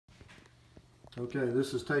Okay,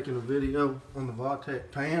 this is taking a video on the Vatech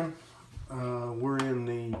pan. We're in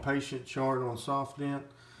the patient chart on SoftDent.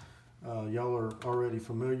 Y'all are already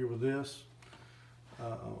familiar with this.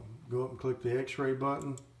 Go up and click the X-ray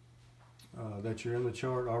button that you're in the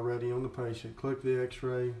chart already on the patient. Click the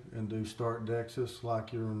X-ray and do Start Dexis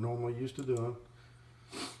like you're normally used to doing.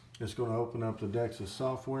 It's going to open up the Dexis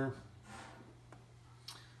software.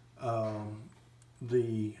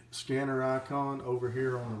 The scanner icon over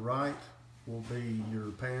here on the right will be your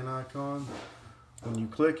pan icon. When you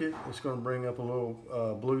click it, it's going to bring up a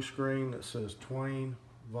little blue screen that says Twain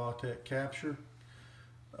Vatech Capture.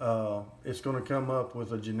 It's going to come up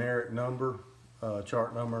with a generic number,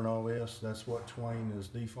 chart number and all this. That's what Twain is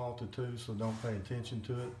defaulted to, so don't pay attention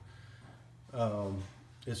to it.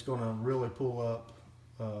 It's going to really pull up,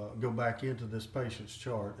 go back into this patient's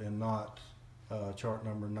chart and not chart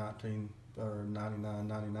number 19 or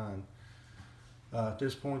 9999. At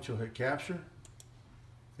this point, you'll hit capture.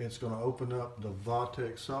 It's going to open up the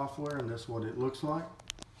Vatech software, and that's what it looks like.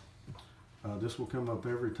 This will come up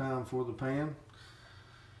every time for the pan.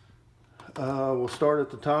 We'll start at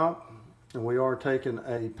the top, and we are taking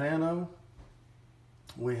a pano.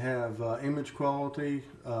 We have image quality,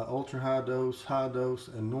 ultra high dose,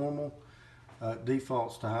 and normal.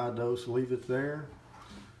 Defaults to high dose, leave it there.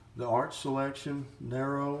 The arch selection,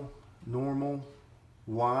 narrow, normal,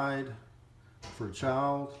 wide for a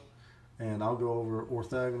child, and I'll go over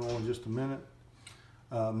orthogonal in just a minute.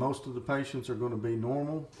 Most of the patients are going to be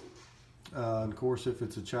normal. Of course, if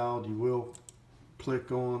it's a child, you will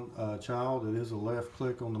click on child. It is a left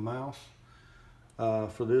click on the mouse.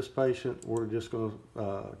 For this patient, we're just going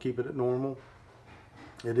to keep it at normal.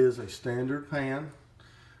 It is a standard pan.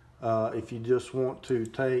 If you just want to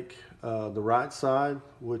take the right side,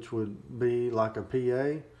 which would be like a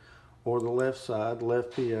PA, or the left side,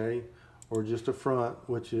 left PA, or just a front,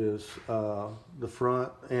 which is the front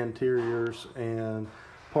anteriors and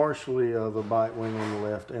partially of a bite wing on the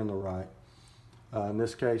left and the right. In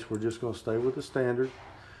this case, we're just going to stay with the standard.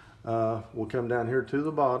 We'll come down here to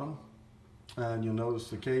the bottom, and you'll notice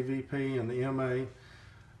the KVP and the MA.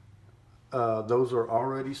 Those are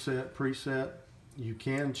already set, preset. You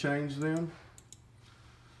can change them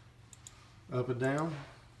up and down,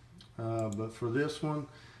 but for this one,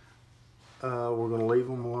 we're going to leave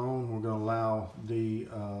them alone. We're going to allow the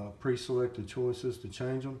pre-selected choices to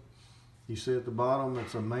change them. You see at the bottom,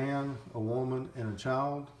 it's a man, a woman, and a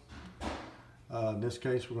child. In this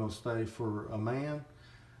case, we're going to stay for a man.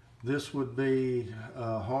 This would be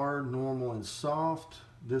hard, normal, and soft.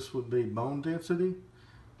 This would be bone density.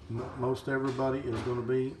 Most everybody is going to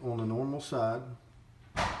be on the normal side.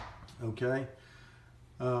 Okay.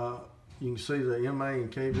 You can see the MA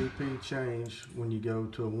and KVP change when you go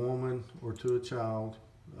to a woman or to a child.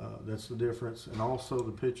 That's the difference. And also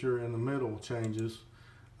the picture in the middle changes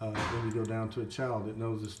when you go down to a child. It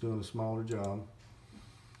knows it's doing a smaller job.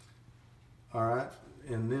 All right.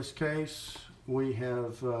 In this case, we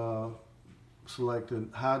have selected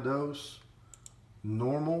high dose,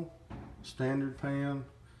 normal, standard pan,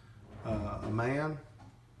 a man,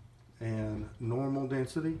 and normal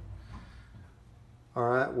density. All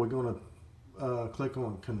right, we're going to click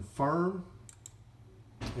on confirm,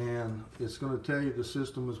 and it's going to tell you the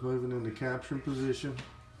system is moving into capture position.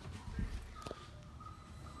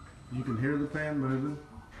 You can hear the pan moving,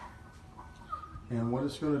 and what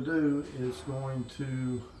it's going to do is going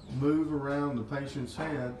to move around the patient's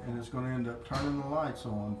head, and it's going to end up turning the lights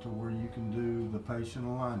on to where you can do the patient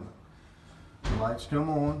alignment. The lights come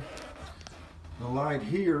on. The light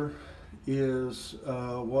here is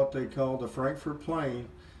what they call the Frankfurt plane,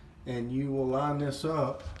 and you will line this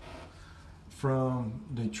up from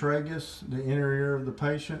the tragus, the inner ear of the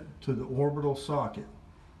patient, to the orbital socket,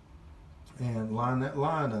 and line that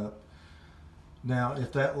line up. Now,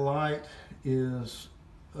 if that light is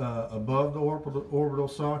above the orbital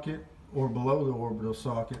socket or below the orbital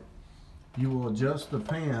socket, you will adjust the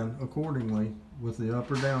pan accordingly with the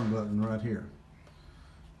up or down button right here.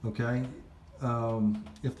 Okay.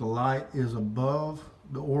 If the light is above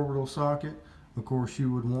the orbital socket, of course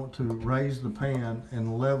you would want to raise the pan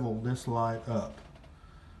and level this light up.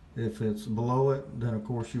 If it's below it, then of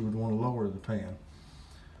course you would want to lower the pan.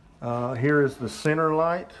 Here is the center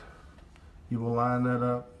light. You will line that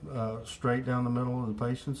up straight down the middle of the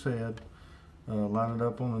patient's head, line it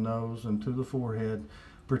up on the nose and to the forehead.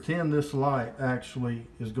 Pretend this light actually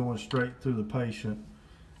is going straight through the patient,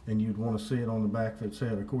 and you'd want to see it on the back of its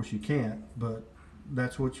head. Of course you can't, but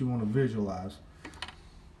that's what you want to visualize.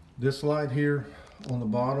 This light here on the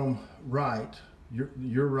bottom right,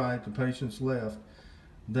 your right, the patient's left,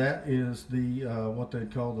 that is the what they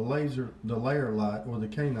call the layer light or the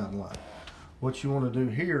canine light. What you want to do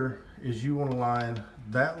here is you want to line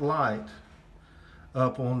that light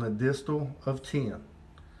up on the distal of 10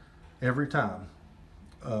 every time.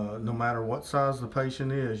 No matter what size the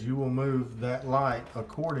patient is, you will move that light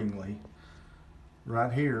accordingly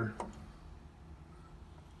right here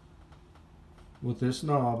with this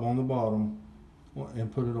knob on the bottom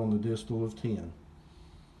and put it on the distal of 10.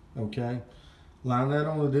 Okay, line that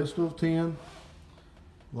on the distal of 10.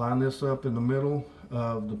 Line this up in the middle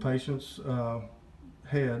of the patient's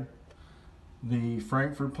head. The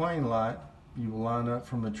Frankfurt plane light, you will line up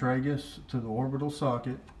from the tragus to the orbital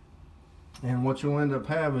socket. And what you'll end up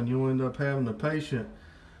having the patient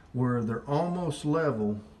where they're almost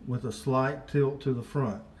level with a slight tilt to the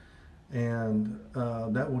front. And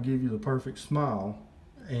that will give you the perfect smile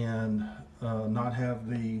and not have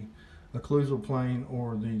the occlusal plane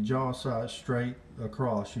or the jaw side straight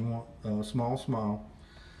across. You want a small smile.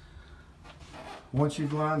 Once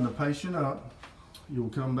you've lined the patient up, you'll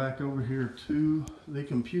come back over here to the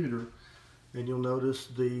computer and you'll notice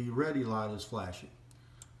the ready light is flashing.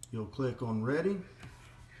 You'll click on ready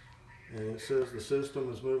and it says the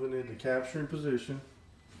system is moving into capturing position.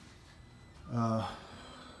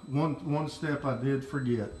 One step I did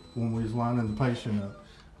forget when we was lining the patient up.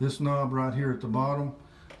 This knob right here at the bottom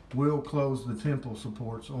will close the temple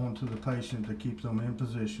supports onto the patient to keep them in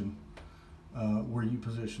position where you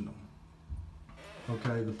position them.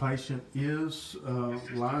 Okay, the patient is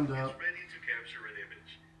lined up. Ready to capture an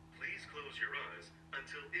image. Please close your eyes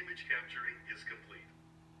until image capturing is complete.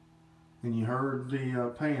 And you heard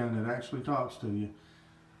the pan, it actually talks to you.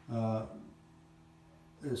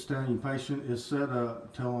 It's telling you patient is set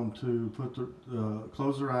up. Tell them to put the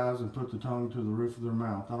close their eyes and put the tongue to the roof of their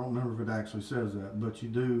mouth. I don't remember if it actually says that, but you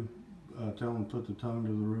do tell them to put the tongue to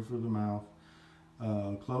the roof of the mouth.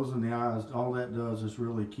 Closing the eyes, all that does is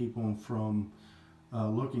really keep them from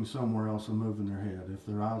looking somewhere else and moving their head. If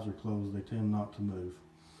their eyes are closed, they tend not to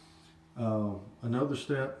move. Another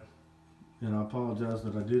step, and I apologize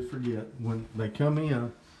that I did forget, when they come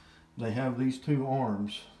in, they have these two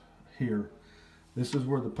arms here. This is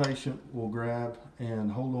where the patient will grab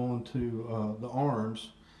and hold on to the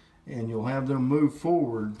arms, and you'll have them move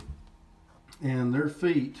forward, and their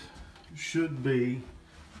feet should be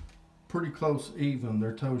pretty close even.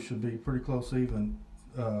 Their toes should be pretty close even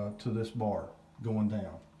to this bar going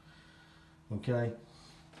down. Okay,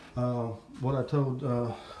 what I told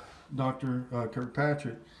Dr.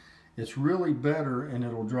 Kirkpatrick, it's really better and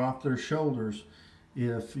it'll drop their shoulders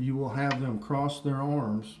if you will have them cross their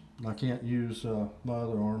arms. I can't use my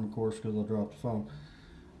other arm, of course, because I dropped the phone.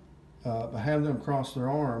 But have them cross their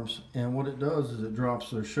arms, and what it does is it drops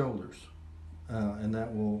their shoulders, and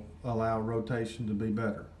that will allow rotation to be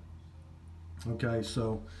better. Okay,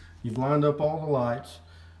 so you've lined up all the lights.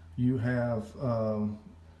 You have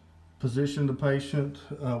positioned the patient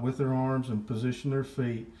with their arms and positioned their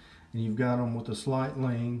feet, and you've got them with a slight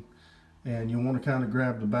lean, and you want to kind of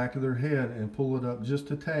grab the back of their head and pull it up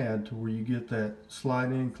just a tad to where you get that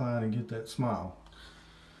slight incline and get that smile.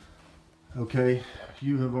 Okay,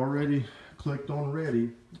 you have already clicked on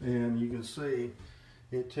ready, and you can see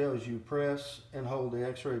it tells you press and hold the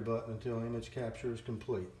X-ray button until image capture is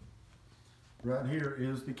complete. Right here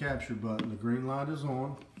is the capture button. The green light is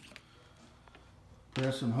on.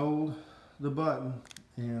 Press and hold the button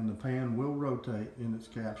and the pan will rotate in its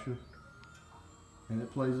capture, and it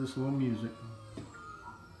plays this little music.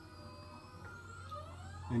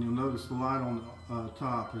 And you'll notice the light on the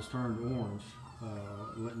top has turned orange,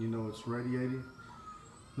 letting you know it's radiating.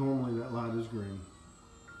 Normally that light is green.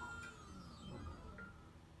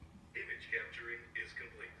 Image capturing is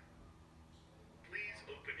complete. Please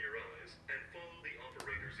open your eyes and follow the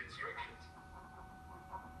operator's instructions.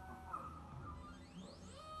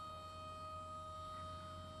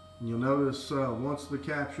 You'll notice once the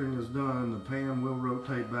capturing is done, the pan will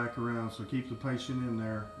rotate back around, so keep the patient in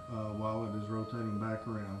there while it is rotating back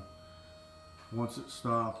around. Once it's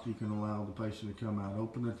stopped, you can allow the patient to come out.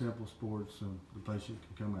 Open the temple supports and the patient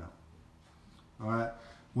can come out. All right,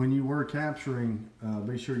 when you were capturing,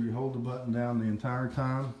 be sure you hold the button down the entire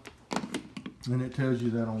time, and it tells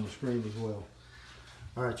you that on the screen as well.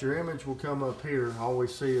 All right, your image will come up here. All we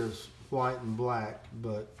see is white and black,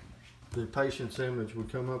 but the patient's image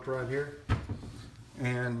would come up right here,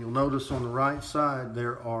 and you'll notice on the right side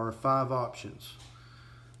there are 5 options.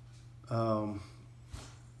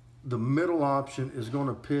 The middle option is going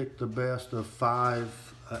to pick the best of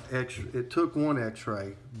 5 X-ray. It took 1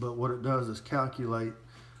 X-ray, but what it does is calculate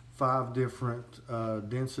 5 different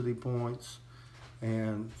density points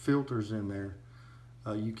and filters in there.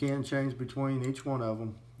 You can change between each one of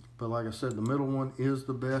them, but like I said, the middle one is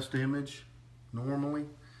the best image normally.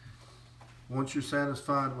 Once you're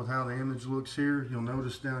satisfied with how the image looks here, you'll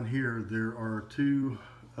notice down here there are two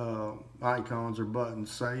icons or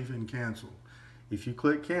buttons, save and cancel. If you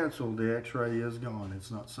click cancel, the x-ray is gone.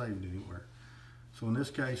 It's not saved anywhere. So in this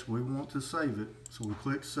case, we want to save it. So we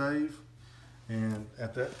click save, and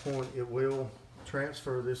at that point it will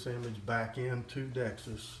transfer this image back into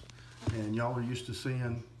Dexis. And y'all are used to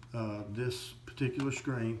seeing this particular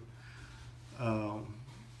screen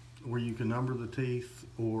where you can number the teeth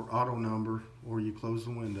or auto number, or you close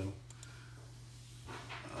the window.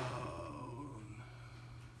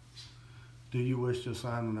 Do you wish to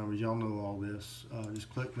assign the numbers? Y'all know all this.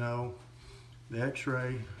 Just click no. The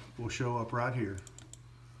x-ray will show up right here,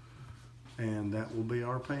 and that will be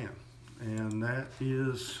our pan. And that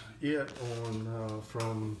is it on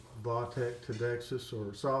from Vatech to Dexis,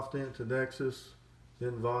 or SoftDent to Dexis,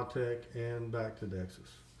 then Vatech, and back to Dexis.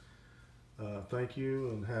 Thank you,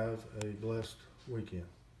 and have a blessed weekend.